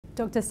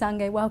Dr.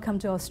 Sangay, welcome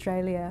to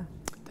Australia.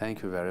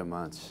 Thank you very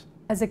much.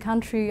 As a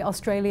country,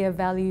 Australia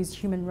values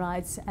human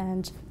rights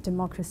and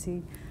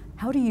democracy.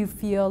 How do you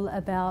feel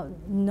about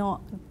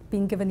not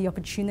being given the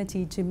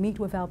opportunity to meet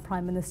with our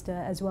Prime Minister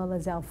as well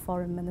as our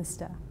Foreign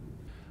Minister?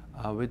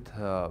 With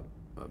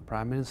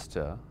Prime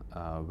Minister,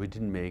 we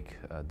didn't make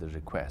the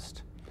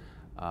request,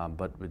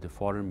 but with the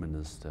Foreign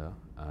Minister,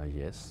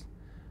 yes.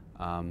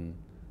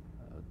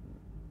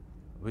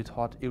 We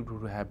thought it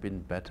would have been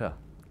better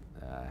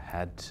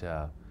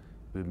had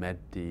we met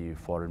the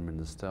Foreign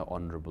Minister,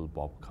 Honorable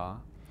Bob Carr,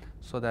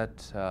 so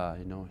that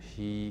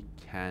he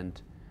can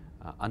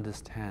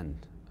understand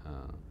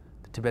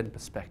the Tibetan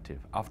perspective.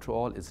 After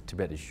all, it's a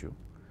Tibet issue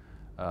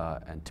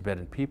and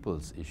Tibetan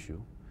people's issue.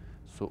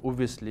 So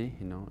obviously,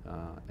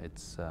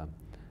 it's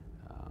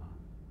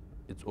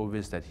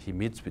obvious that he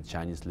meets with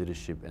Chinese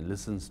leadership and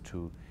listens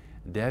to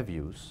their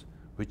views,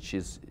 which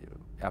is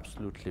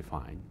absolutely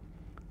fine.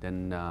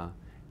 Then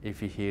if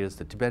he hears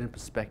the Tibetan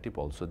perspective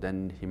also,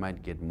 then he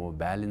might get more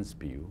balanced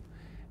view,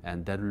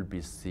 and that will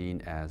be seen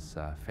as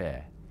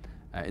fair.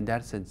 In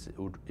that sense,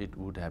 it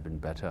would have been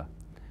better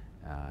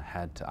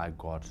had I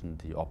gotten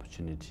the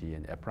opportunity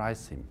and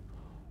apprised him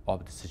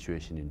of the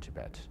situation in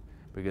Tibet,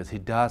 because he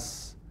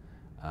does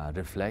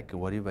reflect,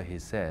 whatever he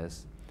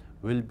says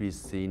will be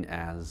seen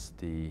as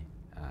the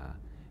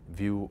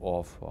view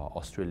of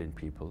Australian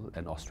people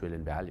and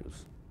Australian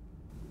values.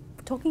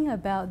 Talking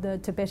about the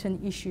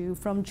Tibetan issue,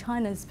 from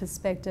China's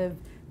perspective,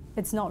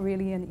 it's not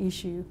really an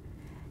issue.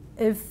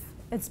 If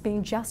it's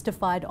being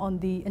justified on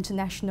the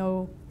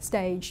international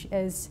stage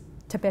as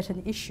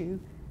Tibetan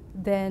issue,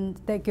 then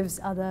that gives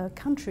other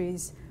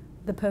countries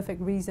the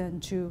perfect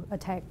reason to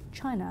attack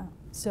China.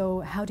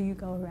 So how do you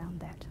go around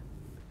that?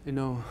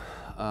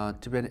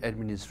 Tibetan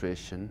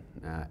administration,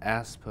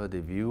 as per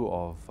the view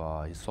of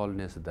His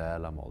Holiness the Dalai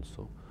Lama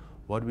also,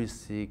 what we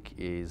seek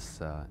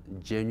is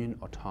genuine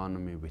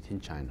autonomy within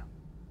China,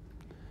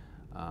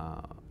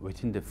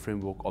 within the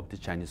framework of the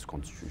Chinese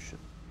constitution,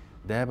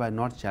 thereby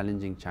not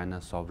challenging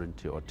China's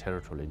sovereignty or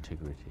territorial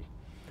integrity.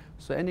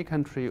 So any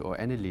country or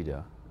any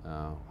leader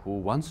who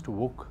wants to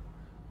work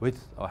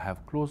with or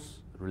have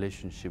close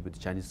relationship with the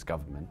Chinese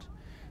government,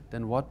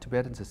 then what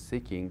Tibetans are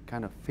seeking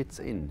kind of fits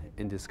in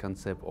this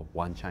concept of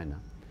one China.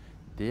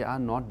 They are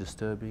not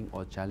disturbing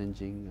or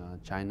challenging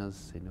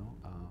China's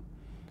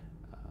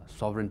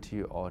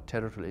sovereignty or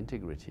territorial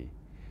integrity,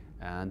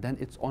 and then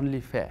it's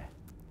only fair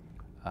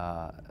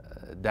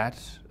that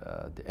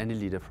any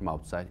leader from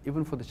outside,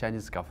 even for the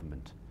Chinese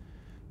government,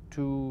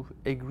 to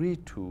agree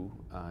to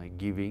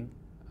giving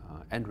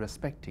and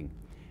respecting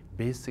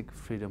basic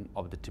freedom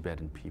of the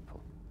Tibetan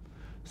people.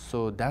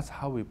 So that's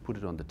how we put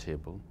it on the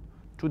table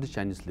to the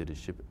Chinese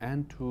leadership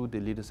and to the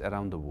leaders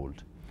around the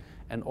world.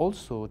 And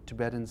also,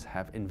 Tibetans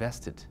have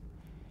invested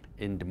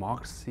in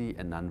democracy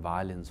and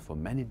nonviolence for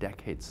many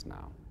decades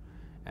now.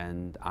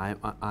 And I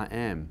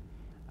am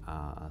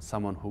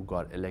someone who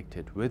got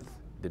elected with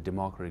the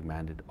democratic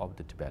mandate of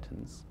the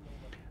Tibetans.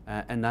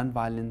 And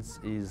nonviolence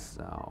is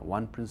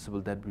one principle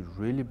that we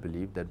really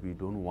believe that we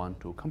don't want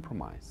to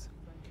compromise.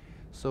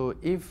 So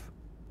if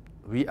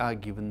we are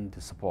given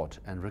the support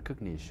and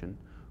recognition,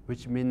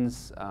 which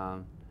means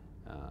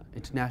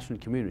international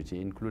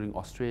community, including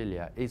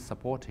Australia, is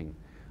supporting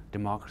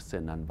democracy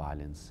and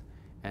nonviolence,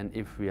 and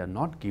if we are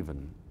not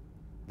given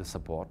the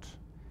support,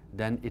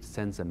 then it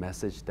sends a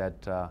message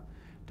that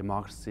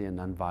democracy and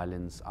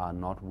nonviolence are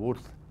not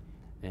worth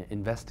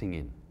investing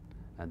in.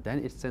 And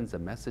then it sends a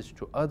message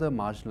to other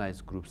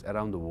marginalized groups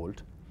around the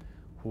world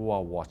who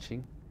are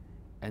watching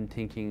and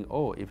thinking,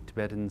 oh, if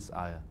Tibetans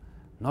are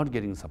not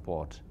getting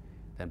support,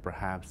 then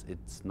perhaps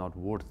it's not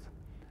worth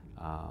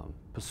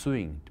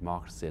pursuing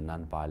democracy and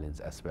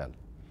nonviolence as well.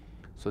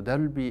 So there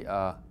will be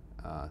a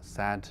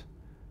sad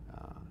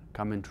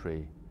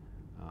commentary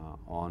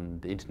on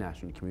the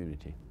international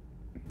community.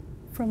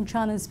 From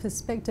China's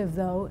perspective,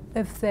 though,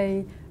 if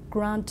they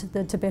grant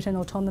the Tibetan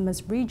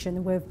Autonomous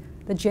Region with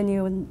the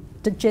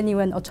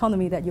genuine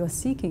autonomy that you're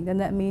seeking, then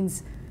that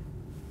means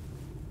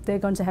they're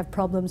going to have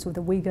problems with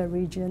the Uyghur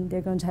region,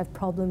 they're going to have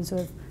problems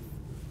with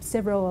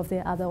several of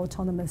their other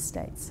autonomous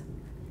states.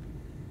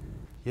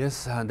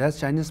 Yes, that's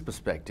Chinese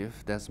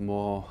perspective. That's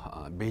more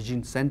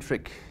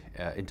Beijing-centric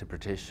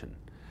interpretation.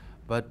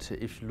 But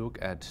if you look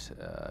at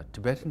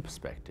Tibetan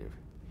perspective,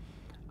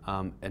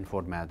 and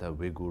for that matter,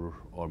 Uyghur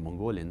or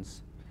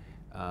Mongolians,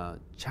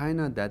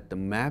 China, the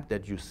map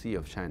that you see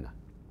of China,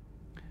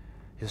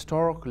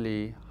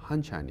 historically,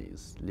 Han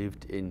Chinese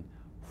lived in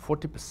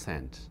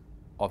 40%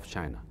 of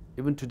China.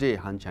 Even today,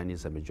 Han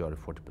Chinese are majority,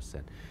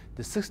 40%.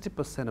 The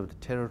 60% of the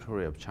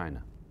territory of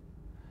China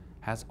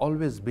has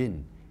always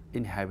been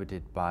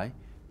inhabited by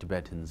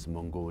Tibetans,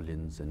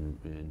 Mongolians, and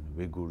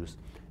Uyghurs,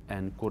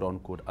 and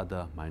quote-unquote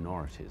other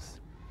minorities.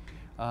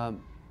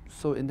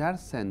 So in that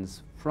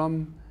sense,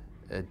 from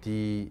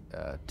the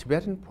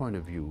Tibetan point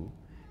of view,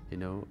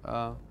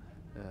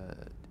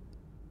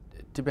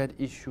 Tibet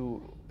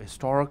issue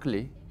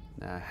historically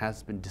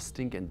has been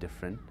distinct and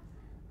different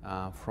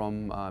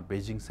from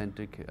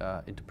Beijing-centric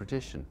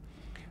interpretation.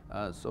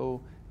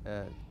 So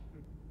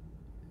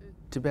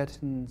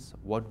Tibetans,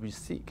 what we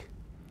seek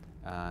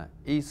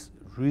is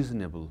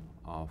reasonable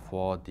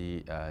for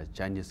the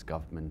Chinese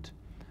government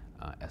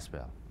as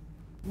well.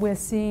 We're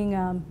seeing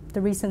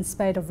the recent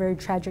spate of very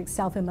tragic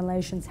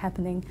self-immolations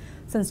happening.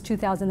 Since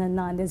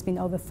 2009, there's been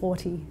over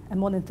 40, and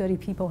more than 30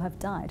 people have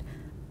died.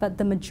 But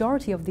the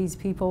majority of these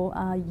people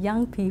are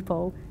young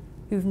people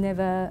who've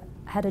never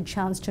had a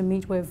chance to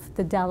meet with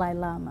the Dalai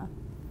Lama.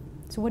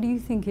 So what do you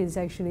think is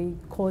actually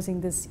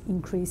causing this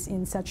increase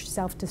in such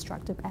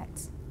self-destructive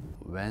acts?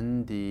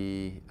 When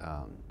the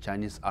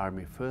Chinese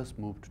army first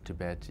moved to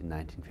Tibet in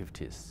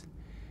 1950s,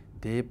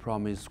 they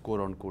promised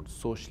quote-unquote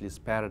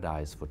socialist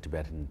paradise for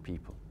Tibetan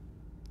people.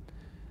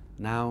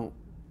 Now,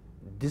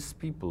 these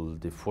people,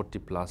 the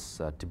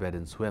 40+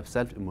 Tibetans who have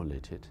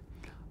self-immolated,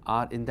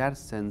 are in that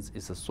sense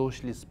is a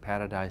socialist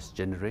paradise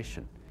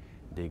generation.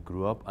 They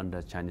grew up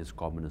under Chinese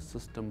communist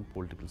system,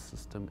 political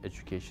system,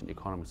 education,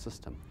 economic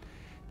system.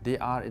 They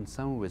are in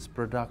some ways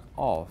product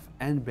of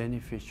and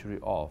beneficiary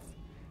of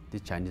the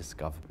Chinese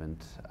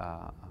government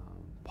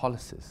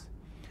policies.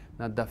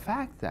 Now, the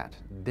fact that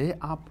they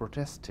are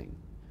protesting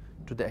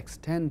to the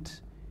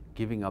extent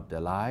giving up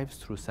their lives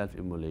through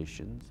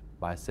self-immolations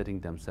by setting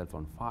themselves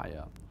on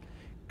fire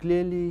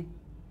clearly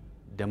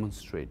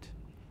demonstrate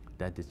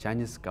that the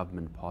Chinese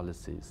government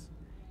policies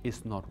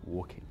is not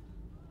working.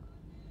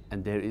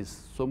 And there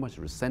is so much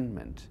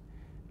resentment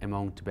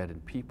among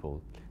Tibetan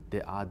people.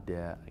 They are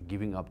there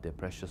giving up their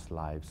precious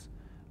lives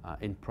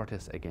in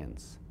protest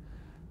against.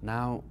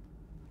 Now,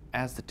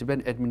 as the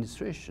Tibetan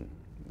administration,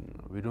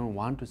 we don't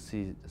want to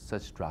see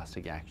such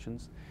drastic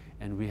actions,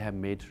 and we have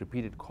made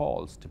repeated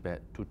calls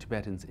to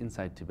Tibetans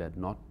inside Tibet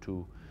not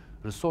to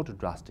resort to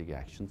drastic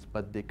actions,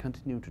 but they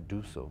continue to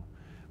do so,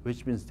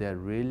 which means they're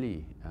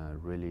really,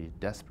 really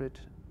desperate,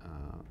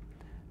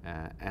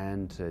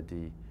 and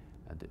the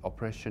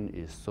oppression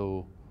is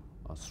so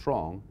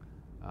strong.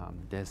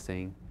 They're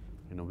saying,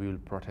 you know, we will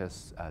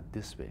protest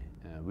this way,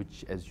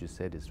 which, as you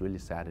said, is really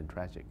sad and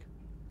tragic.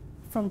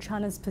 From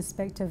China's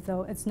perspective,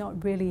 though, it's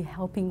not really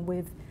helping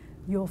with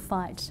your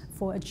fight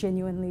for a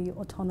genuinely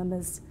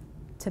autonomous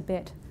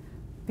Tibet,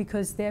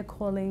 because they're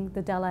calling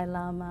the Dalai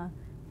Lama,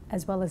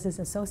 as well as his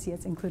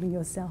associates, including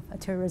yourself, a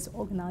terrorist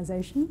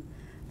organization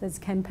that's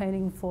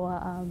campaigning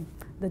for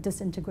the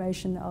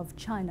disintegration of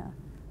China.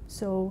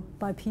 So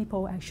by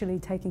people actually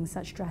taking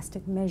such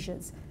drastic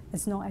measures,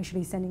 it's not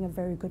actually sending a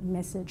very good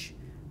message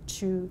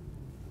to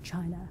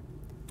China.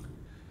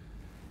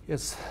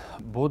 Yes,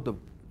 both the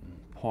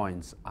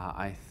points are,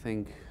 I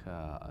think,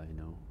 are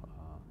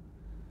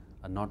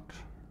not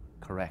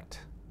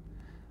correct.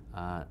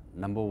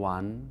 Number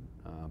one,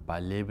 by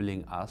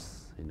labeling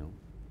us,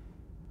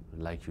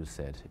 like you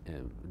said,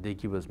 they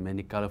give us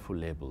many colorful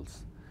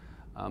labels.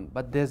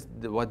 But there's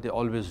what they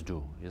always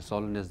do. His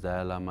Holiness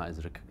Dalai Lama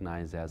is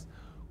recognized as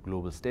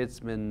global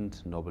statesman,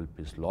 Nobel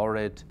Peace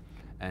Laureate,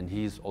 and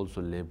he is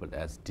also labeled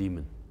as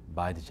demon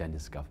by the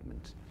Chinese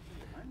government.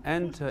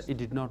 And it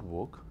did not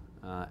work,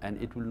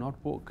 and it will not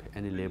work,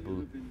 any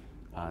label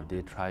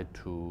they try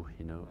to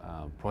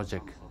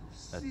project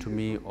to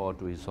me or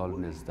to His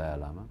Holiness Dalai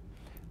Lama,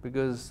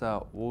 because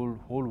whole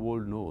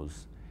world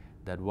knows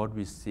that what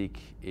we seek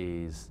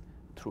is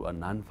through a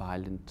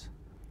non-violent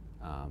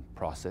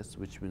process,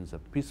 which means a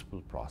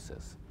peaceful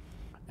process,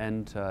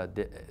 and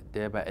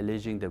thereby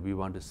alleging that we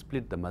want to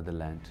split the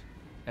motherland.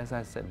 As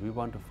I said, we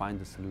want to find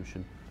the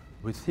solution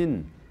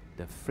within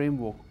the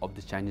framework of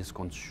the Chinese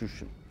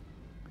constitution,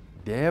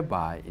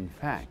 thereby, in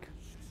fact,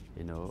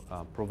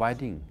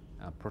 providing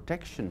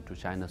protection to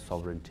China's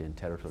sovereignty and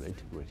territorial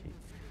integrity.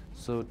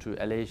 So to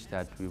allege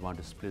that we want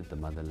to split the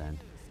motherland,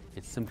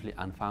 it's simply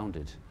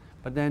unfounded.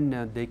 But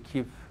then they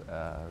keep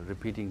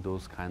repeating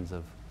those kinds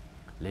of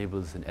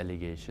labels and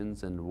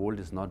allegations, and the world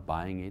is not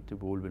buying it, the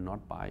world will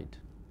not buy it.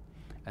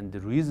 And the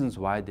reasons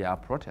why they are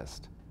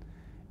protest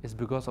is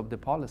because of the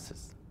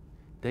policies.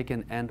 They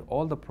can end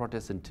all the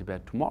protests in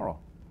Tibet tomorrow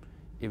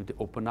if they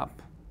open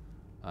up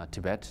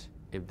Tibet,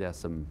 if there's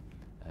some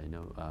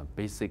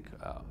basic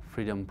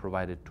freedom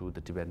provided to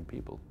the Tibetan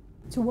people.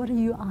 So what are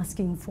you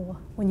asking for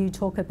when you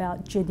talk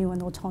about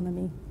genuine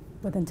autonomy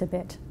within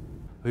Tibet?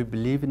 We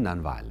believe in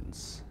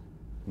nonviolence.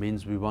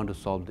 Means we want to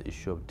solve the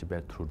issue of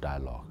Tibet through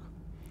dialogue.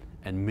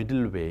 And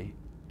middle way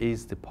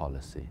is the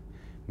policy.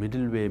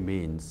 Middle way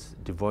means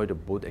devoid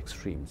of both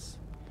extremes.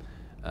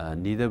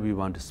 Neither we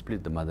want to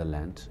split the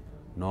motherland,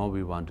 nor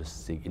we want to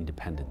seek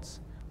independence.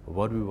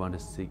 What we want to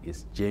seek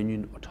is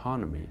genuine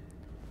autonomy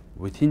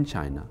within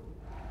China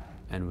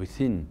and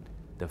within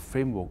the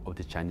framework of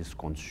the Chinese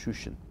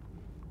constitution,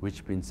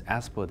 which means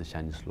as per the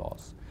Chinese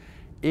laws.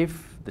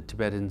 If the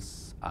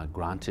Tibetans are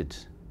granted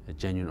a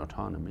genuine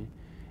autonomy,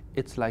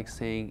 it's like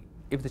saying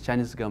if the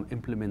Chinese government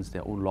implements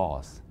their own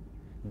laws,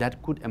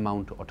 that could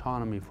amount to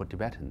autonomy for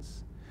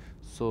Tibetans.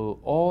 So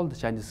all the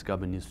Chinese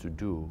government needs to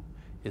do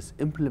is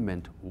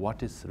implement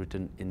what is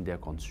written in their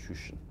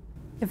constitution.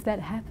 If that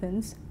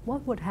happens,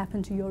 what would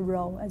happen to your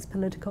role as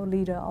political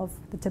leader of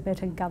the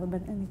Tibetan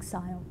government in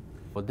exile?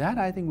 For that,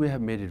 I think we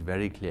have made it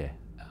very clear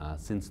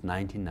since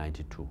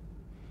 1992.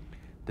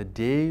 The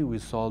day we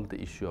solved the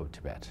issue of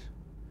Tibet,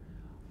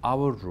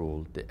 our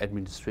role, the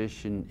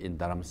administration in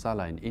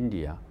Dharamsala in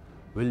India,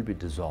 will be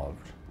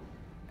dissolved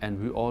and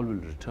we all will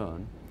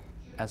return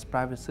as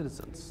private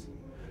citizens.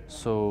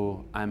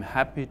 So I'm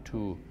happy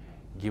to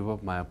give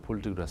up my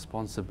political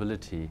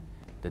responsibility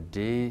the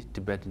day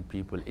Tibetan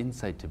people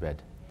inside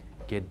Tibet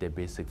get their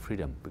basic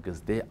freedom,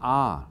 because they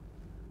are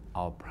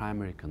our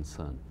primary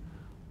concern.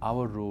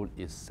 Our role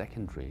is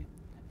secondary.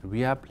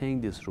 We are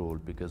playing this role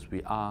because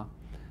we have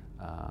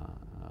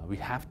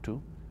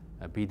to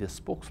be the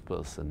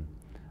spokesperson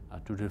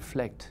to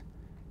reflect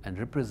and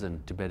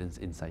represent Tibetans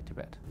inside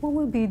Tibet. What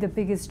will be the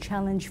biggest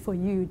challenge for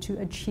you to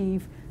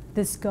achieve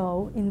this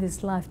goal in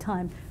this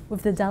lifetime,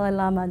 with the Dalai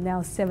Lama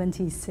now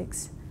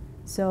 76?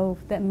 So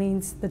that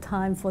means the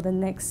time for the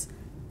next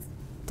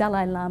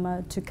Dalai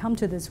Lama to come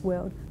to this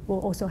world will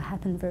also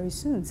happen very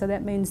soon. So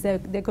that means there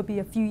could be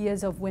a few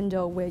years of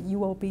window where you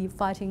will be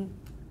fighting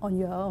on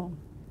your own.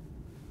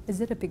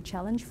 Is it a big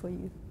challenge for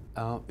you?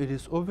 It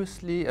is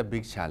obviously a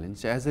big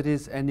challenge, as it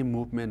is any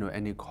movement or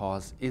any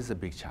cause is a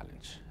big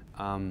challenge.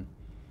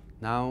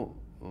 Now,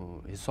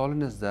 His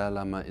Holiness Dalai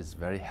Lama is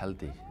very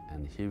healthy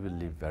and he will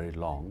live very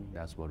long,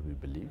 that's what we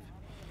believe.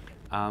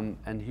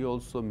 And he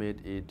also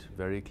made it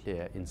very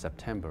clear in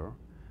September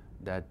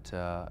that,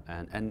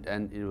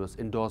 and it was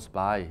endorsed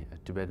by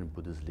Tibetan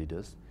Buddhist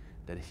leaders,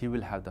 that he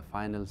will have the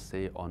final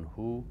say on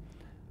who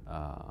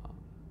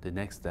the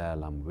next Dalai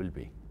Lama will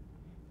be.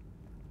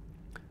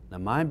 Now,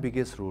 my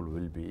biggest role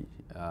will be,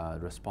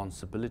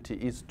 responsibility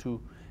is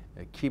to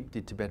keep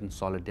the Tibetan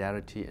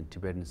solidarity and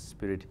Tibetan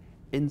spirit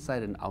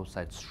inside and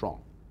outside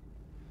strong.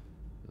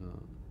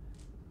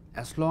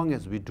 As long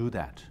as we do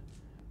that,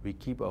 we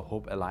keep our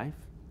hope alive,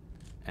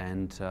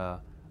 and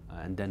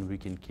then we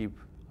can keep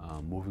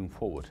moving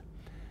forward.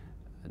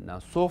 Now,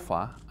 so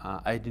far,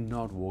 I did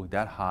not work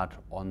that hard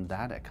on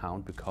that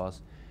account,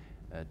 because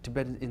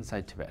Tibetans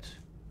inside Tibet,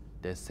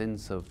 their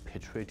sense of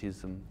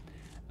patriotism,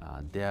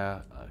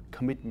 their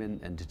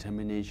commitment and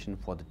determination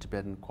for the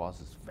Tibetan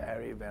cause is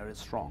very, very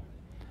strong.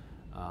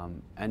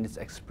 And it's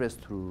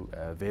expressed through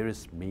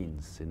various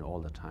means in all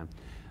the time.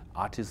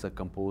 Artists are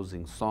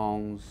composing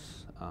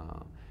songs,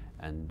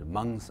 and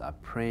monks are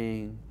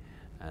praying,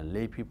 and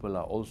lay people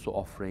are also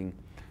offering,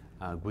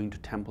 going to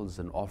temples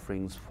and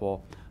offerings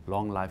for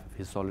long life of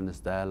His Holiness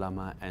Dalai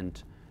Lama,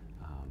 and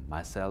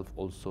myself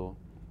also.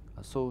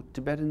 So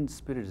Tibetan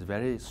spirit is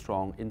very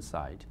strong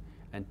inside,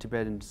 and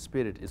Tibetan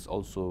spirit is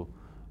also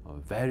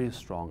very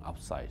strong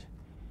outside.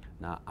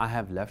 Now, I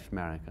have left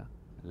America,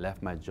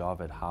 left my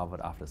job at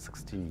Harvard after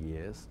 16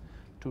 years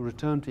to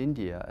return to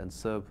India and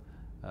serve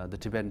the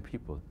Tibetan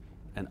people.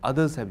 And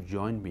others have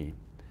joined me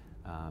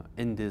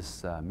in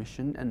this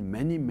mission, and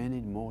many,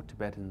 many more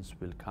Tibetans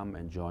will come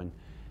and join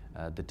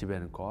the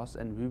Tibetan cause,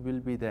 and we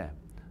will be there.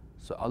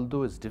 So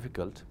although it's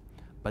difficult,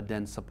 but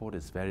then support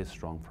is very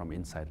strong from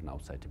inside and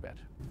outside Tibet.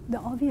 The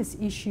obvious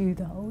issue,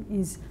 though,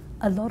 is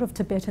a lot of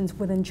Tibetans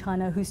within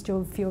China who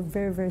still feel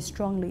very, very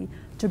strongly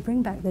to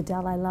bring back the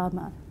Dalai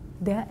Lama.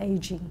 They're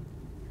aging,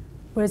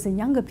 whereas the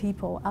younger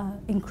people are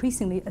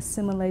increasingly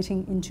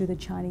assimilating into the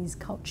Chinese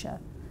culture.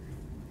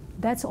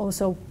 That's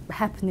also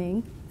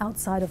happening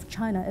outside of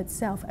China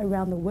itself,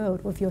 around the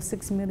world, with your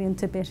 6 million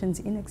Tibetans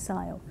in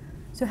exile.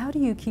 So how do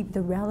you keep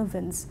the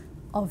relevance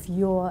of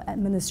your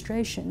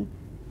administration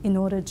in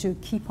order to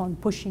keep on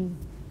pushing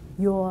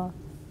your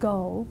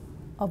goal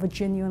of a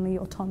genuinely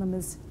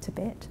autonomous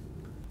Tibet?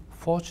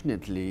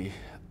 Fortunately,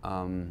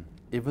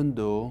 even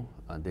though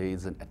there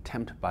is an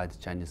attempt by the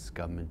Chinese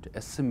government to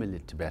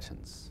assimilate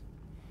Tibetans,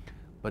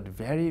 but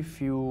very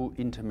few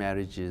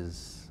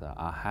intermarriages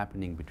are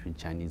happening between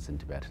Chinese and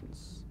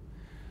Tibetans.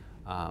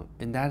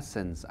 In that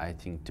sense, I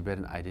think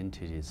Tibetan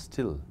identity is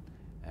still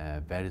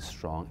very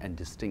strong and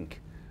distinct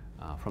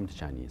from the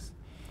Chinese.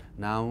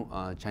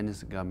 Now,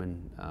 Chinese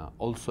government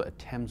also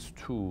attempts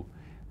to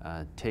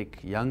take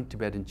young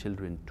Tibetan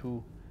children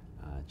to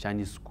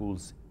Chinese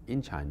schools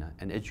in China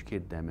and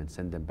educate them and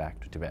send them back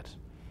to Tibet.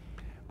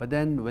 But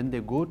then when they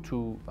go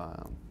to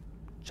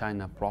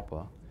China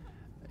proper,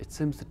 it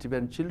seems the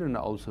Tibetan children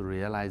are also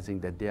realizing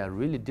that they are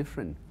really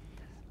different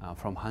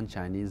from Han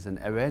Chinese, and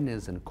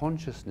awareness and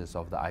consciousness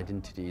of the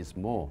identity is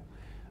more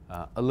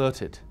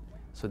alerted.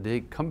 So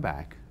they come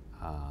back,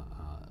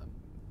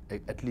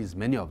 at least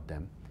many of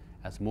them,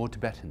 as more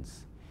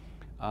Tibetans.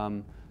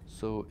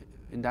 So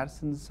in that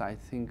sense, I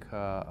think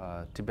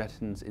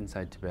Tibetans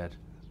inside Tibet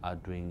are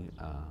doing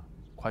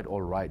quite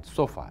all right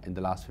so far in the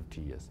last 50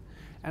 years.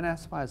 And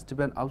as far as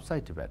Tibetan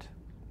outside Tibet,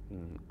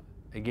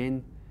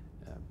 again,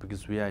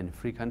 because we are in a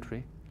free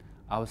country,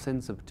 our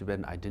sense of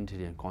Tibetan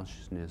identity and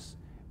consciousness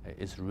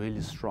is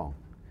really strong.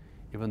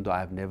 Even though I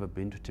have never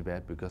been to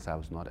Tibet because I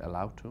was not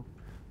allowed to,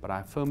 but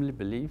I firmly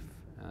believe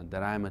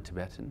that I am a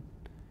Tibetan,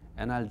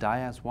 and I'll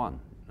die as one.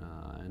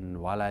 And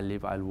while I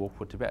live, I'll work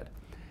for Tibet.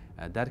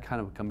 That kind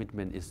of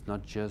commitment is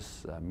not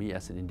just me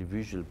as an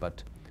individual,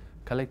 but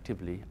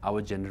collectively,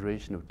 our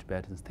generation of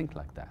Tibetans think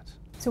like that.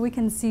 So we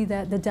can see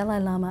that the Dalai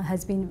Lama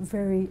has been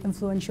very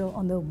influential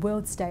on the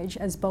world stage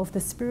as both the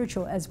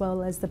spiritual as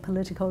well as the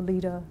political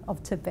leader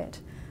of Tibet.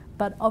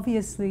 But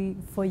obviously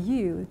for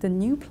you, the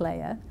new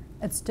player,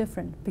 it's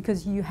different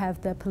because you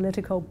have the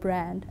political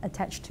brand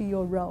attached to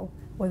your role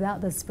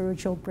without the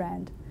spiritual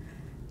brand.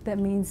 That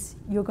means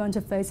you're going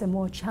to face a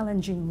more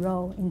challenging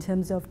role in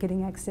terms of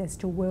getting access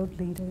to world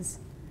leaders.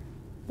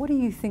 What do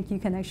you think you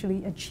can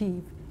actually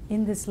achieve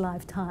in this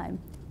lifetime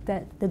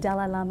that the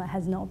Dalai Lama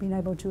has not been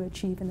able to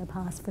achieve in the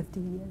past 50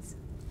 years?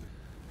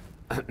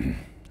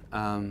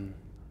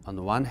 On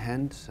the one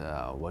hand,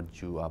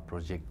 what you are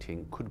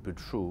projecting could be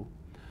true.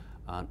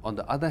 On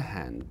the other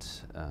hand,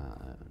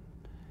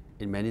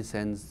 in many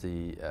sense,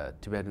 the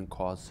Tibetan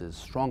cause is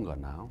stronger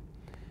now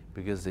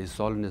because His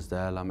Holiness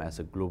Dalai Lama, as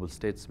a global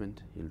statesman,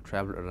 he'll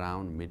travel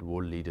around, meet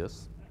world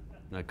leaders,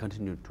 and I'll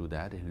continue to do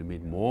that. He'll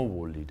meet more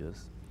world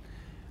leaders.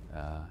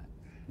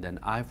 Then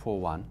I, for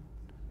one,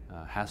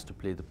 has to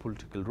play the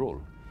political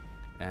role.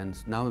 And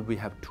now we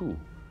have two,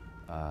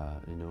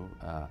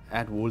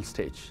 at world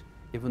stage,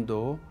 even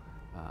though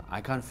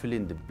I can't fill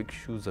in the big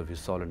shoes of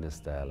His Holiness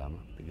Dalai Lama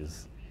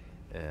because,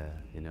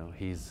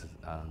 he's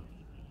a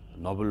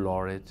Nobel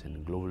laureate and a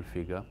global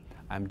figure.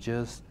 I'm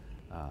just,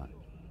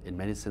 in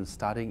many sense,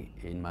 starting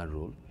in my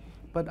role.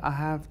 But I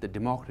have the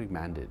democratic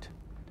mandate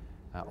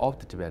of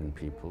the Tibetan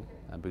people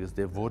because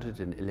they voted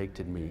and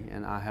elected me,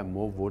 and I have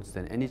more votes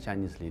than any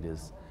Chinese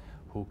leaders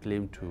who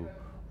claim to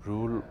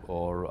rule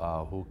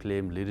or who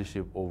claim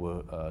leadership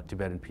over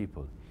Tibetan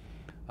people.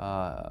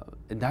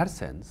 In that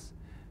sense,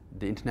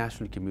 the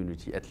international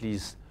community, at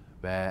least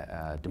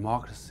where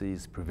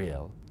democracies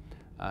prevail,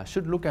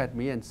 should look at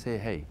me and say,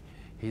 hey,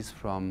 he's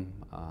from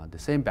the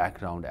same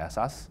background as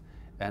us,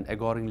 and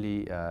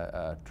accordingly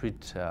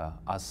treat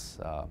us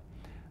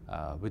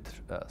with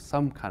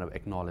some kind of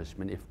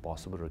acknowledgement, if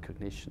possible,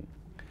 recognition.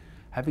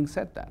 Having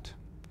said that,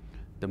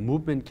 the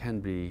movement can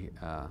be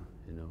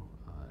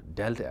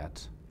dealt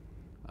at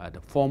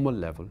the formal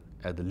level,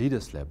 at the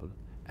leaders level,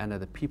 and at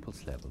the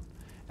people's level.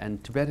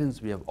 And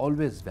Tibetans, we have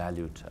always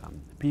valued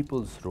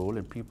people's role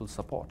and people's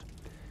support.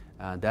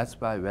 That's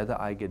why whether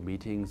I get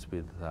meetings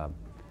with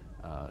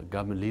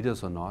government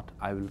leaders or not,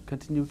 I will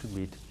continue to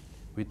meet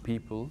with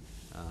people,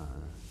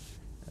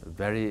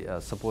 very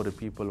supportive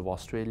people of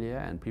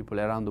Australia and people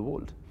around the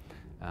world.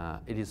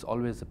 It is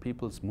always a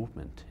people's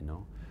movement,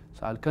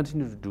 So I'll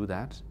continue to do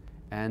that.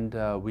 And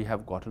we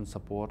have gotten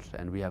support,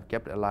 and we have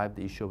kept alive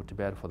the issue of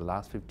Tibet for the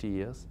last 50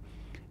 years,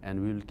 and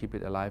we will keep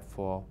it alive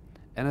for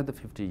another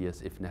 50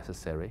 years if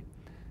necessary.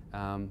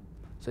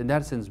 So in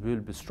that sense, we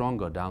will be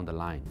stronger down the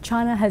line.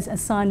 China has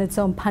assigned its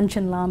own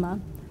Panchen Lama.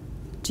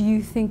 Do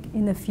you think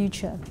in the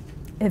future,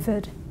 if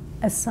it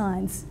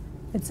assigns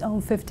its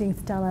own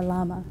 15th Dalai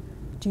Lama,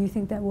 do you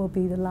think that will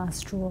be the last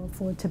straw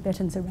for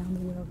Tibetans around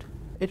the world?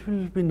 It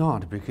will be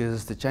not,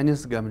 because the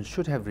Chinese government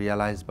should have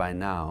realized by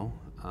now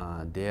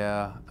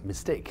their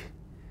mistake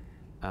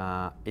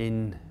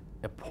in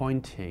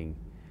appointing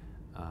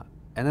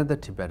another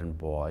Tibetan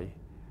boy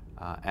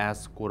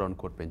as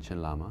quote-unquote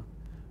Panchen Lama,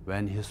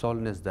 when His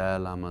Holiness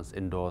Dalai Lama's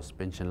endorsed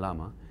Panchen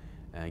Lama,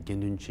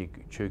 Gendun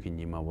Chökyi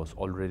Nyima, was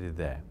already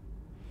there.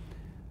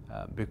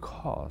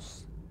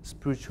 Because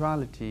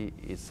spirituality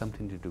is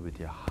something to do with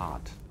your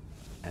heart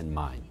and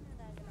mind.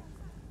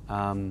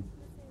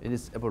 It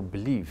is about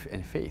belief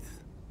and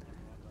faith.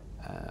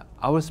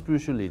 Our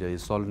spiritual leader,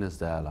 His Holiness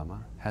Dalai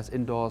Lama, has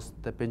endorsed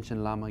the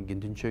Panchen Lama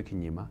Gendun Chökyi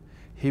Nyima.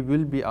 He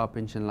will be our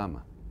Panchen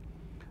Lama.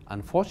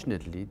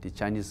 Unfortunately, the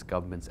Chinese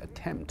government's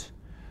attempt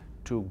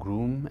to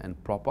groom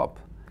and prop up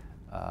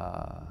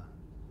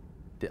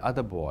the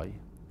other boy,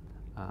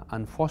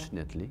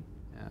 unfortunately,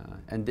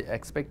 and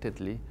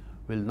expectedly,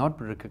 will not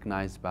be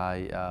recognized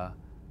by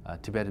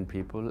Tibetan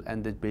people,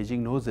 and that Beijing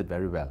knows it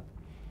very well.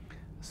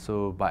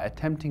 So by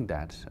attempting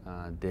that,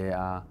 they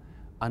are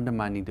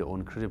undermining their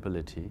own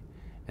credibility,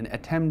 and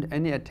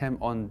any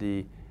attempt on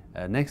the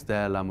next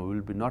Dalai Lama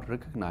will be not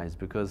recognized,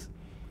 because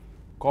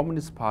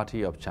Communist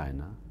Party of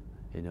China,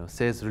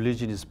 says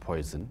religion is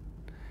poison,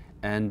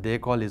 and they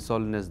call His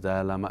Holiness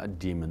Dalai Lama a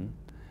demon,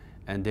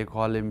 and they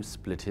call him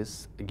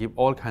splitist, give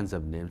all kinds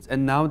of names,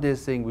 and now they're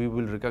saying we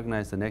will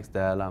recognize the next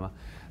Dalai Lama.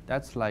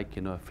 That's like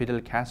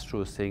Fidel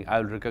Castro saying I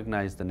will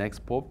recognize the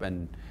next Pope,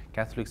 and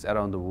Catholics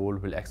around the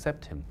world will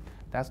accept him.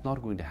 That's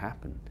not going to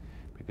happen,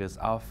 because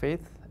our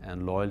faith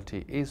and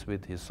loyalty is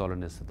with His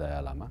Holiness the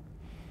Dalai Lama,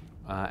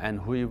 and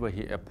whoever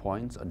he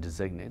appoints or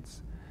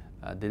designates,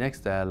 the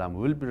next Dalai Lama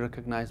will be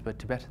recognized by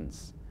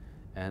Tibetans,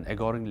 and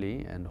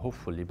accordingly and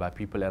hopefully by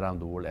people around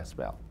the world as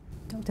well.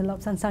 Dr.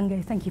 Lobsang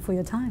Sangay, thank you for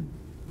your time.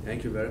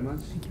 Thank you very much.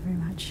 Thank you very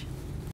much.